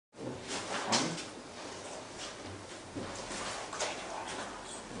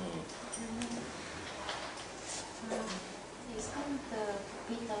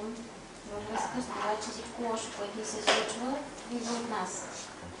което се случва, идва от нас.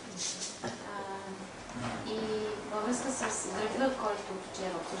 И във връзка с греха, който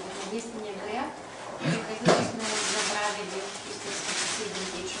вчера обсъждахме, единствения грях, където сме забравили истинската си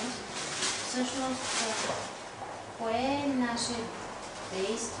идентичност, всъщност, кое е наше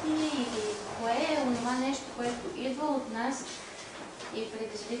действие или кое е онова нещо, което идва от нас и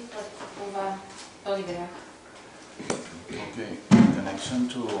предизвиква този грях? Okay,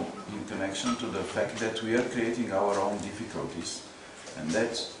 in connection to the fact that we are creating our own difficulties, and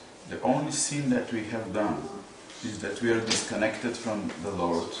that the only sin that we have done is that we are disconnected from the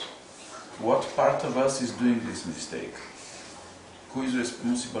Lord. What part of us is doing this mistake? Who is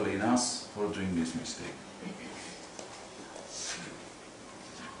responsible in us for doing this mistake?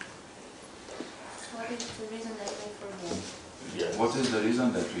 What is the reason that we forget? Yes. What is the reason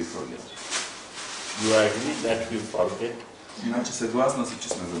that we forget? You agree that we forget? Значи съгласна си, че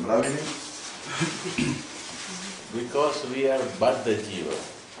сме забравили. Because we are Baddha Jiva.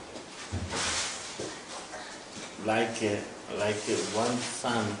 Like one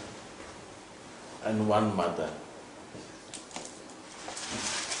son and one mother.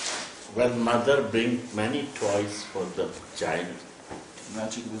 When mother brings many toys for the child,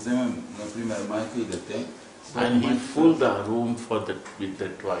 Значи, да вземем, например, майка и дете, and he fill the room with the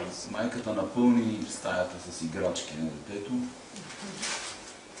toys. Майката напълни стаята с играчки на детето.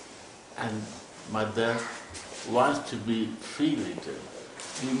 And mother wants to be free little.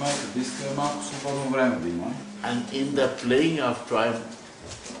 И майката иска малко свободно време да има. And in the playing of toy,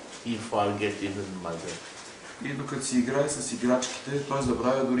 he forget even mother. И докато си играе с играчките, той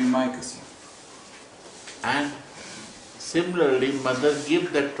забравя дори майка си. And similarly, mother give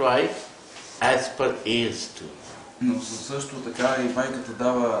the toy as per age too. Но също така и майката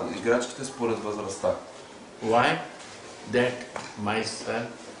дава играчките според възрастта. Why? That my son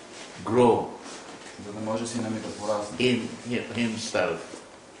grow За да може сина ми да порасне. in himself.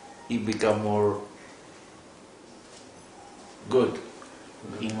 He become more good,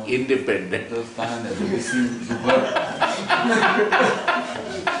 independent. Да стане независим, добър.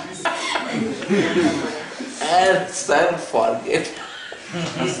 And son forget.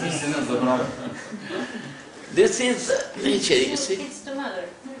 Сина забравя. This is nature, you see. It's the mother.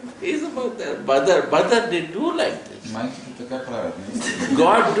 It's about mother they do like this. Майките така правят.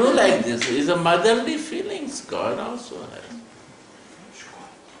 God do like this. It's a motherly feelings God also has.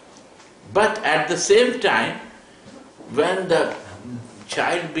 But at the same time, when the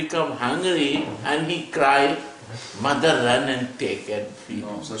child become hungry and he cry, mother run and take and feed.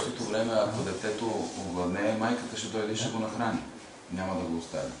 Но в същото време, ако детето огладне, майката ще дойде и ще го нахрани. Няма да го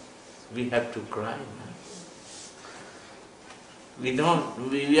остави. We have to cry.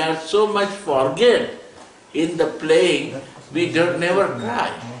 We are so much forget in the playing, we don't never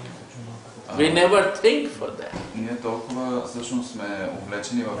cry. We never think for that. Ние толкова всъщност сме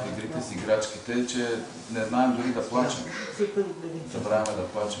увлечени в игрите с играчките, че не знаем дори да плачем. Забравяме да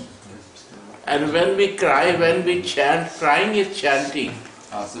плачем. And when we cry, when we chant, crying is chanting.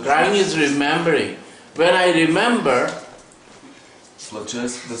 Crying is remembering. When I remember, плача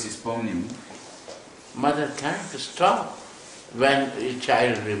да си спомним. Mother can't stop when a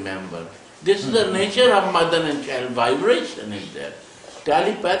child remembers. This is the nature of mother and child. Vibration is there.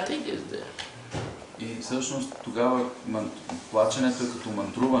 Telepathic is there. И всъщност тогава плаченето е като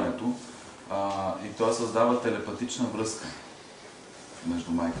мантруването и то създава телепатична връзка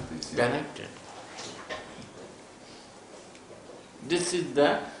между майката и сина. Connected. This is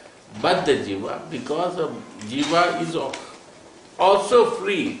the Baddha Jiva, because of Jiva is also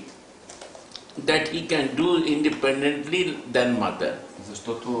free, that he can do independently than mother.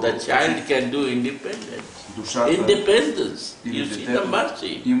 Защото The child can do independence. Душата Independence. или You see the детето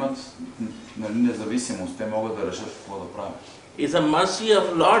mercy. имат независимост, те могат да решат какво да правят. It's a mercy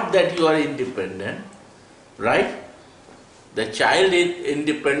of Lord that you are independent, right? The child is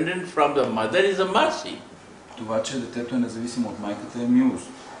independent from the mother is a mercy. Това, че детето е независимо от майката, е милост.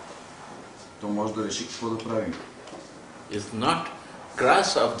 То може да реши какво да прави. It's not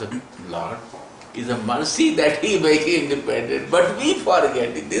curse of the Lord. It's a mercy that he make independent. But we forget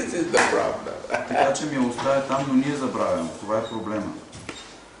it. This is the problem. Така че милостта е там, но ние забравяме. Това е проблема.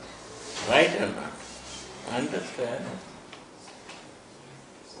 Right or not? Understand?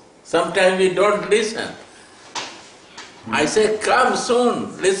 Sometimes we don't listen. I say, come soon,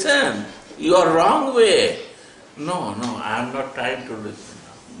 listen. You are wrong way. No, I am not trying to listen.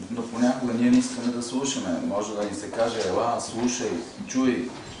 Но понякога ние не искаме да слушаме. Може да ни се каже, ела, слушай, чуй.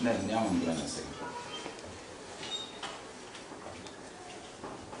 Не, нямам време сега.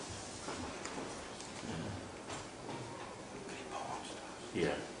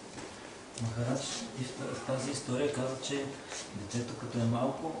 Yeah. Махарадж, и в тази история казва, че детето като е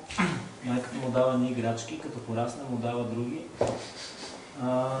малко, майката му дава едни играчки, като порасне му дава други,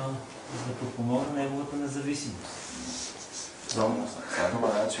 за да подпомогне неговата независимост. Sadhu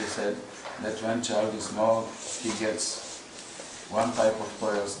Maharaj said that when child is small, he gets one type of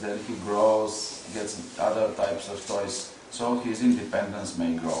toys, then he grows, gets other types of toys, so his independence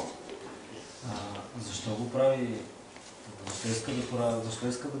may grow. Защо го прави? Защо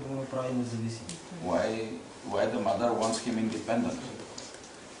иска да го направи независим? Why the mother wants him independent?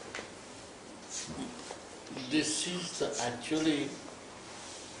 This is actually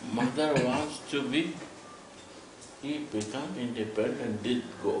mother wants to be. He become independent.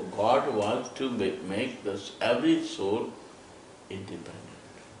 God wants to make every soul independent.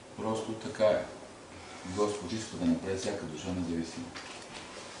 Просто така е. Господ иска да направи всяка душа независима.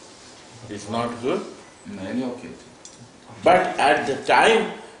 It's not good. Не е ли окей? But at the time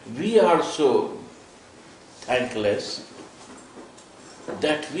we are so thankless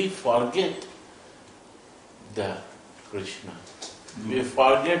that we forget the Krishna. We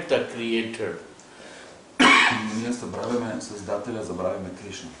forget the Creator. Ние забравяме Създателя, забравяме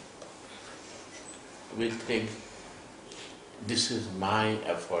Кришна. We think this is my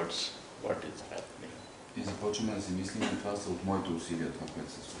efforts, what is happening. И започваме да си мислим, че това са от моите усилия, това,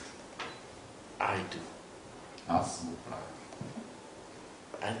 което се случва. I do. Аз го правя.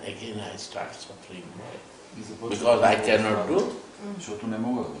 And again I start suffering more. И започвам Because I cannot do. Защото не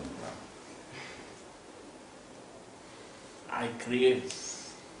мога да го направя. I create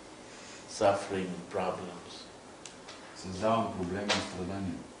suffering, problems. Създавам проблеми и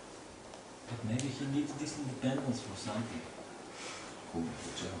страдания. But maybe he needs this independence for something.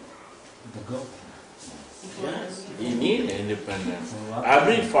 The God. Yes, he needs independence.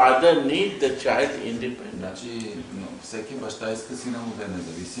 Every father needs the child independent. Значи, всеки баща иска сина му да е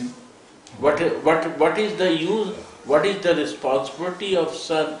независим. What is the use? What is the responsibility of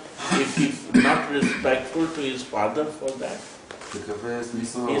son if he is not respectful to his father for that? Какъв е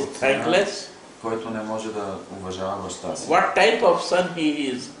смисъл He is от сина, thankless. който не може да уважава баща си? What type of son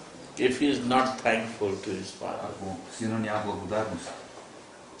he is if he is not thankful to his father? Ако сина няма благодарност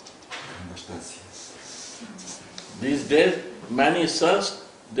към баща си. These days, many sons,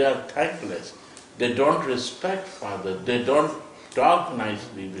 they are thankless. They don't respect father. They don't talk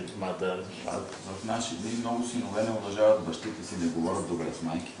nicely with mother and father. В наши дни много синове не уважават бащите си, не говорят добре с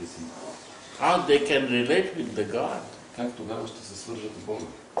майките си. How they can relate with the God? Как тогава ще се свържат с Бога?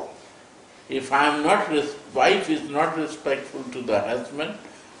 If wife is not respectful to the husband,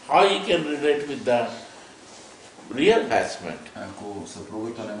 how he can relate with the real husband? Ако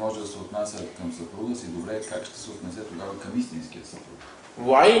съпругата не може да се отнася към съпруга си добре, как ще се отнесе тогава към истинския съпруг?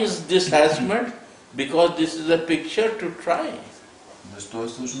 Why is this husband? Because this is a picture to try. Защо е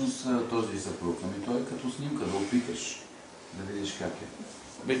всъщност този съпруг? Ами той е като снимка, да опиташ, да видиш как е.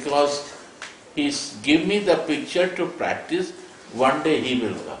 Because he's give me the picture to practice, one day he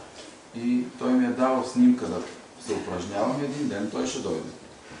will come. И той ми е дал снимка да се упражнявам, един ден той ще дойде.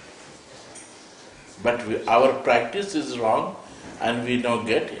 But our practice is wrong and we don't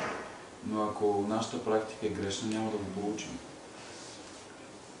get it. Но ако нашата практика е грешна, няма да го получим.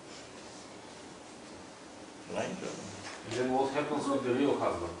 Right? Then what happens with the real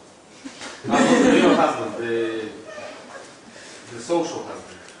husband? Not the real husband, the social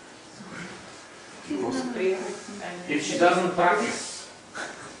husband. If she doesn't practice,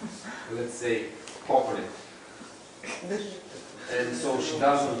 let's say, properly, and so she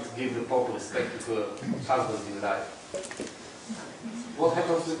doesn't give the proper respect to her husband in life, what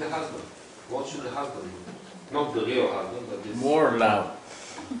happens with the husband? What should the husband do? Not the real husband, but this... More love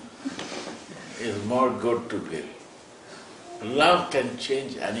is more good to give. Love can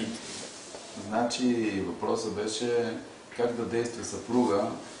change anything. Значи въпросът беше как да действа съпруга.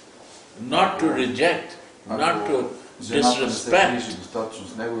 Not to reject, not to жената не се disrespect. грижи достатъчно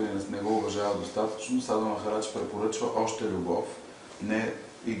с него или не го уважава достатъчно, Садху Махарадж препоръчва още любов, не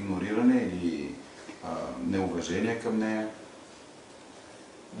игнориране или неуважение към нея.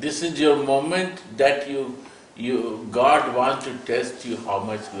 This is your moment that God wants to test you how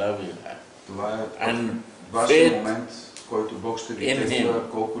much love you have. Това е And вашия faith момент, в който Бог ще ви in тества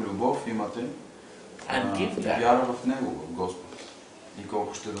колко любов имате and give и that. вяра в Него, в Господ, и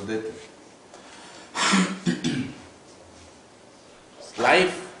колко ще дадете.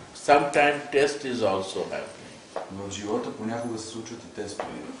 Life, sometimes test is also happening. В живота понякога се случват и тестове.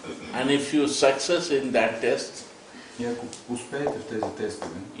 And if you success in that test, И ако успеете в тези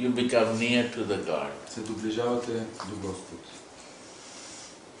тестове, you become near to the God. се доближавате до Господ.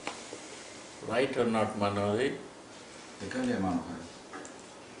 Right or not, Manori? Така ли е, Манохай?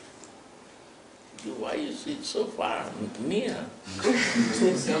 Why you sit so far near?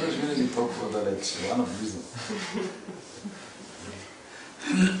 Защо сядаш винаги толкова далеч? Ела наблизо.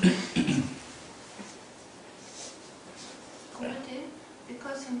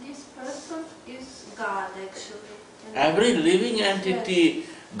 Because in this person is God actually. Every living entity,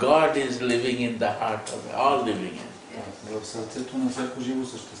 God is living in the heart of all living entities. В сърцето на всяко живо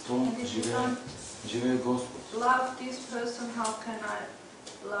същество живее Господ. Love this person, how can I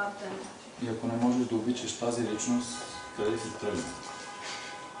love them? И ако не можеш да обичаш тази личност, къде си тръгна?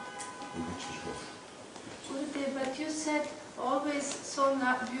 Обичаш Господ. But you said always so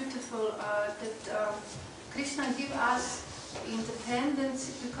not beautiful that Krishna give us independence,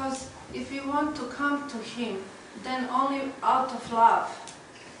 because if we want to come to Him, then only out of love,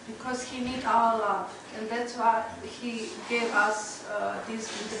 because He need our love, and that's why He gave us this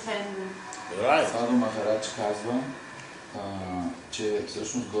independence. Right. Саду Махарадж казва, че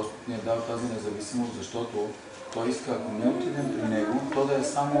всъщност Господ ни е дал тази независимост, защото Той иска, ако не отидем при Него, то да е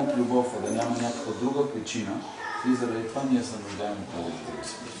само от любов, а да няма някаква друга причина, и заради това ние се нуждаем от тази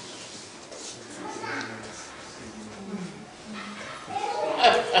независимост.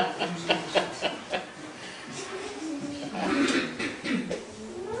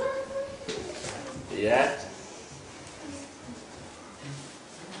 Yes.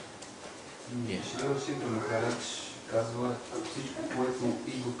 Шрила Шрила Махарадж казва, всичко, което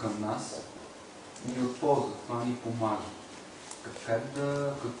идва към нас, ни от полза, това ни помага.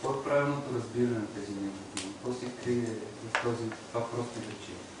 Какво е правилното разбиране на тези негови? Какво се крие в това просто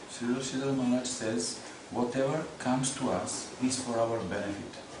речение? Srila Srila Maharaj says, whatever comes to us is for our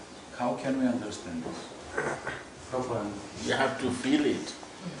benefit. How can we understand this? You have to feel it.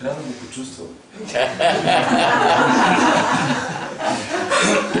 Трябва да го почувствам.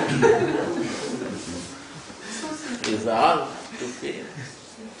 It's all to feel.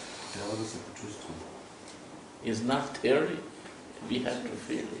 Трябва да се почувствам. It's not theory. We have to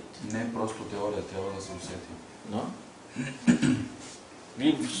feel it. Не е просто теория, трябва да се усетим. No?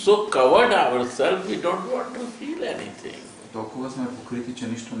 We've so covered ourselves, we don't want to feel anything. Толкова сме покрити, че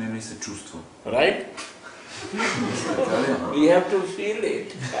нищо не ни се чувства. Right? We have to feel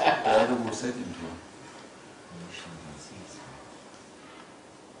it. Трябва да го усетим това.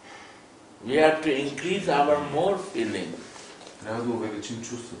 We have to increase our more feeling. Трябва да увеличим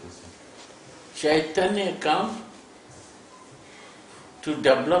чувствата си. Chaitanya come to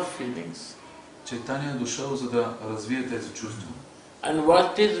develop feelings. Чайтания е дошъл, за да развие тези чувства. And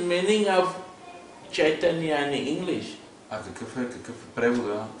what is meaning of Chaitanya in English? А какъв е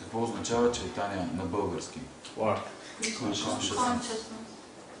превода, какво означава Чайтания на български? What? Consciousness.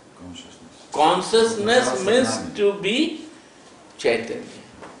 Consciousness means to be Chaitanya.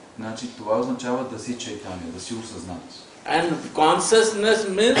 Значи това означава да си Чайтания, да си осъзнат. And consciousness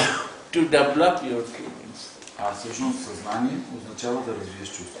means to develop your feelings. А всъщност съзнание означава да развиеш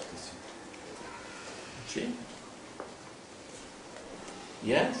чувствата си. See?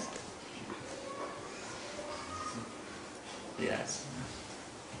 Yes? Yes.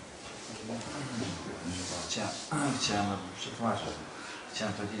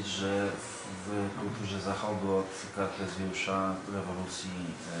 Chciałem powiedzieć, że w kulturze Zachodu od Kartezjusza, rewolucji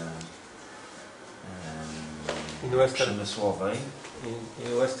przemysłowej,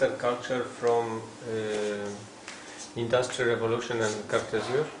 in Western culture from Industrial Revolution and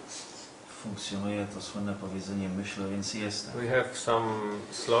Cartesius, funkcjonuje to słynne powiedzenie myślę, więc jestem. we have some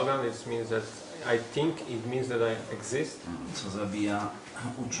slogan. It means that I think, it means that I exist. Co zabija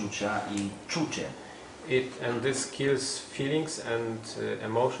uczucia i czucie. And this kills feelings and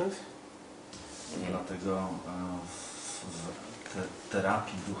emotions. Dlatego w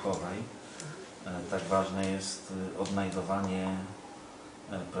terapii duchowej tak ważne jest odnajdowanie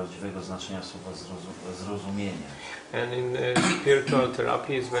prawdziwego znaczenia słowa zrozumienia. And in spiritual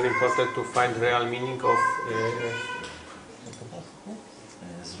therapy, it's very important to find real meaning of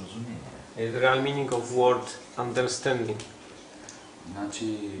Zrozumienie. real meaning of word understanding.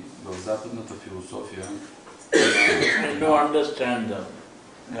 Значи в западната философия I don't understand them.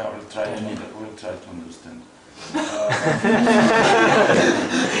 Yeah, we'll try to understand.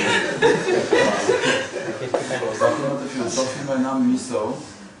 В западната философия има една мисъл,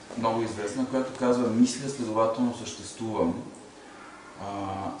 много известна, която казва мисля, следователно съществувам.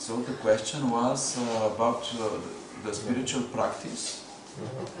 So the question was about the spiritual practice.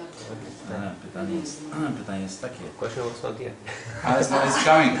 Pytanie jest takie. Question was not yet. It's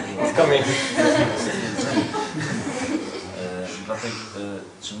coming. It's coming. Dlatego,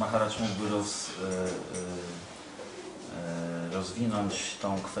 czy Maharaj mógłby rozwinąć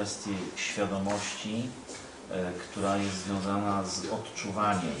tą kwestię świadomości która jest związana z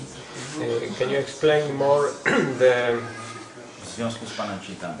odczuwaniem. Can you explain more the W związku z Panem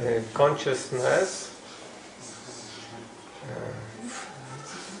Chaitanya. consciousness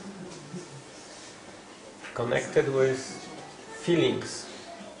connected with feelings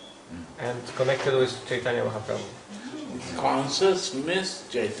and connected with Chaitanya Mahaprabhu? Consciousness,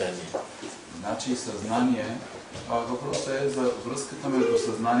 Chaitanya. Значи съзнание, въпросът е за връзката между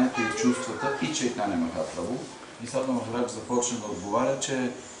съзнанието и чувствата и Чайтаня Махапрабху. И Садва Махарадж започна да отговаря,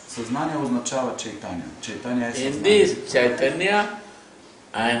 че съзнание означава Чайтаня. Чайтаня е съзнание. Hindi is Chaitanya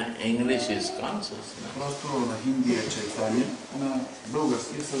and English is consciousness. Просто на хинди е Чайтаня, на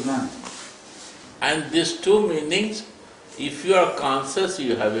български е съзнание. And these two meanings, if you are conscious,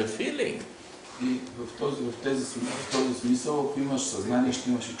 you have a feeling. И в този смисъл, ако имаш съзнание, ще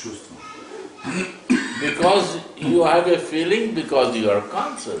имаш и чувство. Because you have a feeling, because you are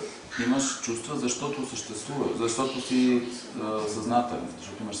conscious. Имаш чувства, защото съществува, защото си съзнателен,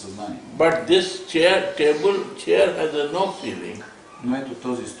 защото имаш съзнание. But this chair has a no feeling. Но ето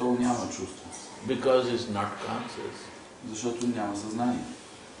този стол няма чувство. Because it's not conscious. Защото няма съзнание.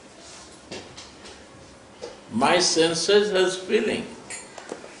 My senses has feeling.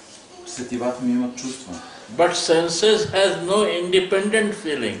 Сетивата ми имат чувства. But senses has no independent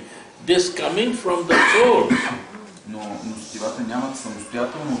feeling. This coming from the soul. Но сетивата нямат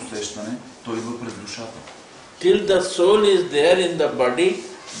самостоятелно усещане, то идва през душата. Till the soul is there in the body,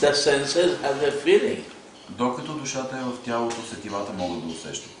 the senses have a feeling. Докато душата е в тялото, сетивата могат да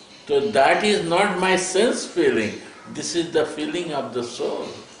усещат. So that is not my sense feeling. This is the feeling of the soul.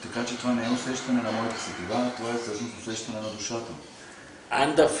 Така че това не е усещане на моите сетива, това е всъщност усещане на душата.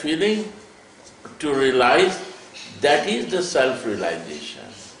 And the feeling to realize, that is the self-realization.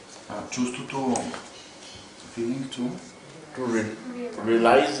 Чувството, feeling to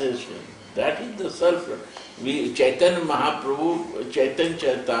realization, that is the self. Chaitanya Mahaprabhu, Chaitanya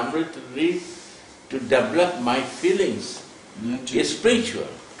Charitamrita read to develop my feelings. It's spiritual.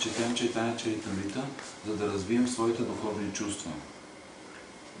 Четем Чайтаня Чаритамрита, за да развием своите духовни чувства.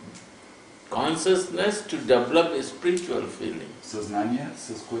 Consciousness to develop a spiritual feeling. Съзнание,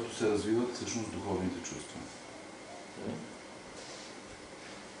 с което се развиват всъщност духовните чувства.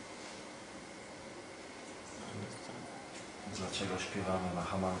 Dlaczego śpiewamy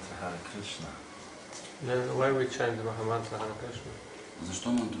Mahamantrę Hare Krishna? Then why we chant the Mahamantra Hare Krishna?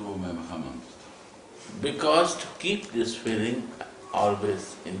 Защо мантруваме Махамантрата? Because to keep this feeling always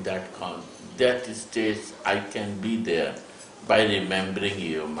in that state, I can be there by remembering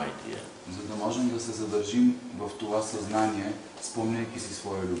you, my dear. За да можем да се задържим в това съзнание, спомняйки си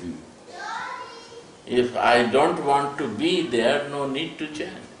своя любим. If I don't want to be there, no need to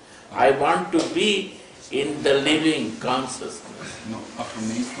chant. I want to be in the living consciousness. Но ако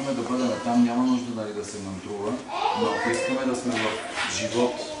не искаме да бъдем там, няма нужда да се мантрува, но ако искаме да сме в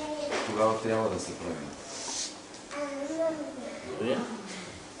живот, тогава трябва да се правим. Yeah?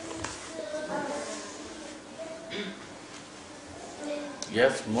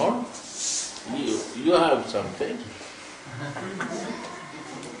 Yes, more? You have something?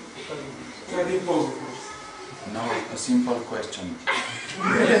 Now a simple question.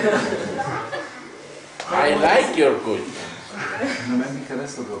 I like your question. На мен ми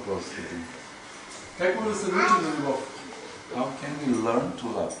харесват въпросите. Как може да се научим на любов? How can we learn to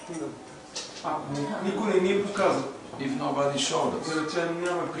love? Никой не ни е показал. If nobody showed us. Да речем,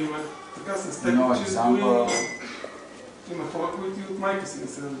 няма пример. Така се No степи, че example. има хора, които и от майка си не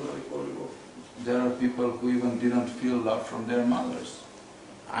се разбрали какво е любов. There are people who even didn't feel love from their mothers.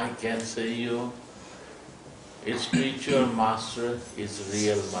 I can say you, a spiritual master is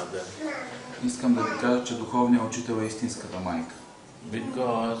real mother. Искам да ви кажа, че духовният учител е истинската майка.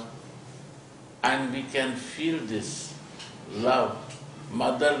 Because, and we can feel this love,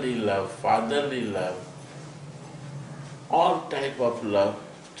 motherly love, fatherly love, all type of love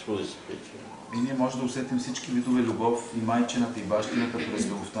through spiritual. И ние можем да усетим всички видове любов, и майчината, и бащината, през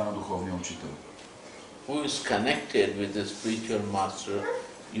любовта на духовния учител. Who is connected with the spiritual master,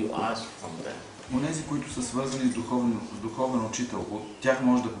 you ask from them. Онези, които са свързани с духовен учител, от тях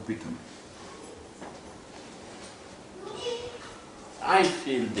може да попитаме. I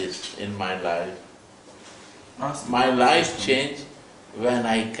feel this in my life. Аз My life changed when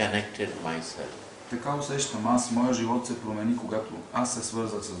I connected myself. така усещам аз, моя живот се промени, когато аз се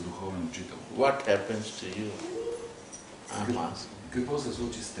свързах с духовен учител. What happens to you? I'm asking. Какво се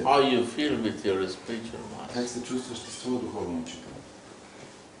случи с теб? How you feel with your spiritual master? Как се чувстваш с своя духовен учител?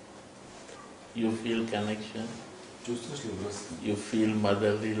 You feel connection? Чувстваш ли връзка? You feel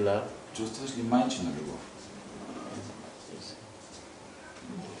motherly love? Чувстваш ли майчина любов?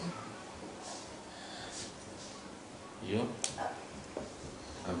 You?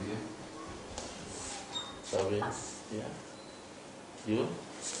 А вие? Sofia? Yeah. You?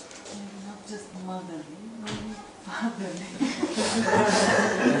 Not just motherly, fatherly.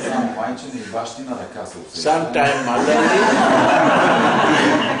 Не само майчина и бащина ръка се усеща. Sometime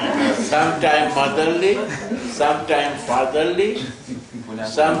motherly, sometime fatherly,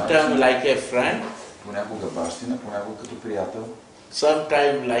 sometime like a friend, Понякога бащина, понякога като приятел,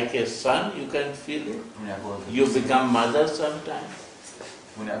 sometime like a son, you can feel it. понякога като You become mother sometime.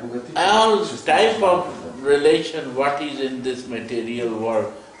 понякога ти. All type of relation, what is in this material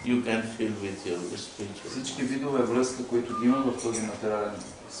world, you can feel with your spiritual. Всички видове връзка, които ги има в този материален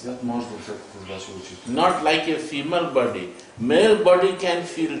свят, може да усетите с вашия очите. Not like a female body. Male body can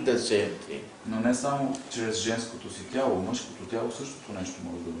feel the same thing. Но не само чрез женското си тяло, мъжкото тяло същото нещо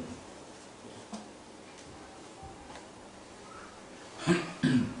може да бъде.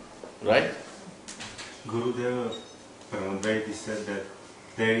 Right? Gurudeva Pramodvaiti said that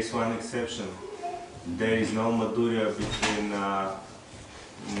there is one exception. There is no madhurya between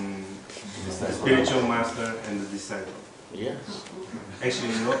the spiritual master and the disciple. Yes.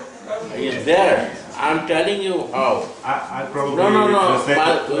 Actually, no. Is there. I'm telling you how. I probably No.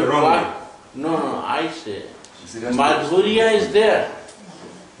 translated wrongly. No, I say. Madhurya is there.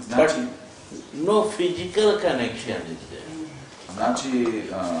 But no physical connection is there. Значи,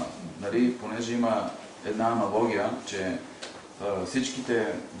 нали, понеже има една аналогия, че всичките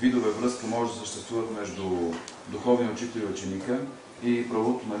видове връзка може да съществуват между духовния учител и ученика и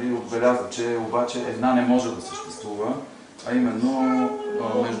правото, нали, отбеляза, че обаче една не може да съществува, а именно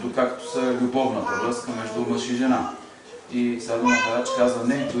между, както са любовната връзка между мъж и жена. И Саду Махарадж казва,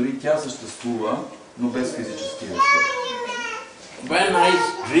 не, дори тя съществува, но без физически аспект. When I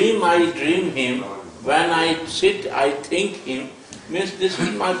dream him. When I sit, I think him. Means this is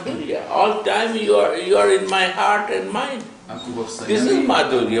Madhurya. All time you are in my heart and mind. This is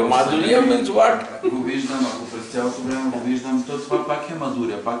Madhurya. Madhurya means what? Го виждам, ако през цялото време го виждам, то това пак е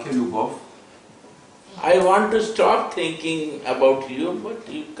Мадуря, пак е любов. I want to stop thinking about you, but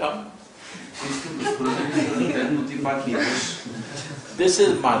you come. Искам да спра да мисля, но ти пак идваш. This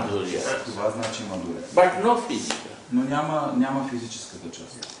is Madhurya. Това значи Мадуря. But no physical. Но няма физическата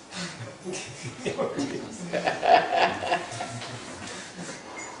част.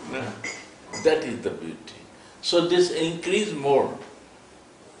 No. That is the beauty. So this increase more.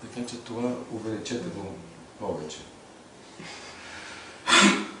 Така че това увеличете го повече.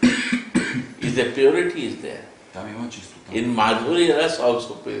 Is the purity is there. Там има чистота. In Madhurya Ras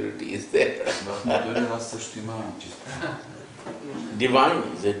also purity is there. В Мадуря Рас също има чистота. Divine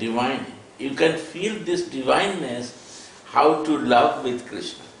is a divine. You can feel this divineness, how to love with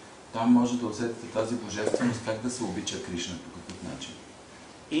Krishna. Там може да усетите тази божественост, как да се обича Кришна, по какъв начин.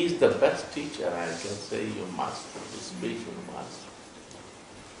 He is the best teacher, I can say, your master, the spiritual master.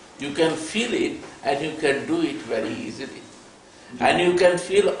 You can feel it and you can do it very easily. And you can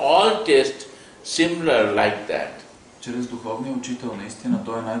feel all tests similar like that. Чрез духовния учител, наистина,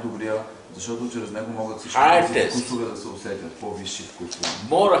 той е най-добрия, защото чрез него могат всички вкусове да се усетят, по-висши вкусове.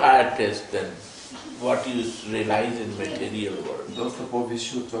 More higher test than what you realize in material world. Доста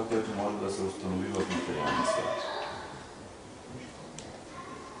по-висши от това, което може да се установи в материалния свят.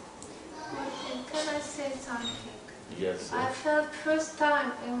 Can I say something? Yes, I felt first time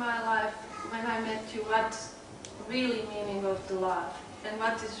in my life when I met you what really meaning of the love and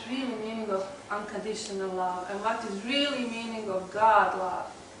what is really meaning of unconditional love and what is really meaning of God love.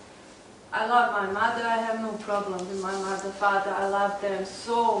 I love my mother, I have no problem with my mother, father, I love them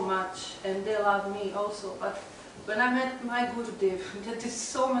so much and they love me also. But when I met my Gurudev, that is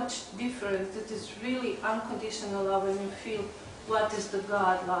so much different, that is really unconditional love when you feel what is the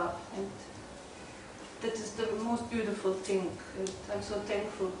God love. And that is the most beautiful thing. And I'm so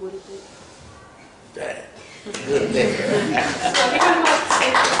thankful, Gurudev. Good day. So you must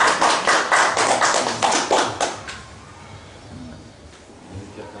say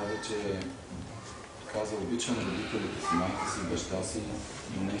Тя каза, че каза, обичам родителите си, майка си, баща си,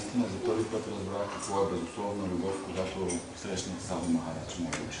 но наистина за първи път разбрах какво е безусловна любов, когато срещнах Саду Махарадж,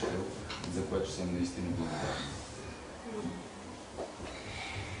 моят учител, за което съм наистина благодарен.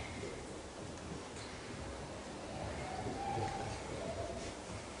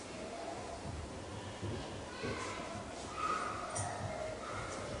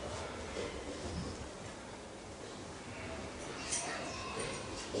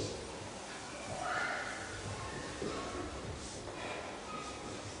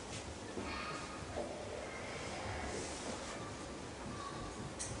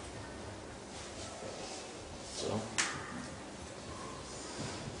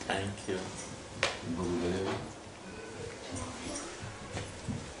 Thank you. Благодаря ви.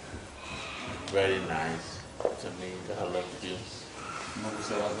 Very nice to meet all of you. Много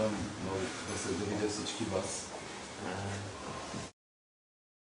се радвам да се видя всички вас.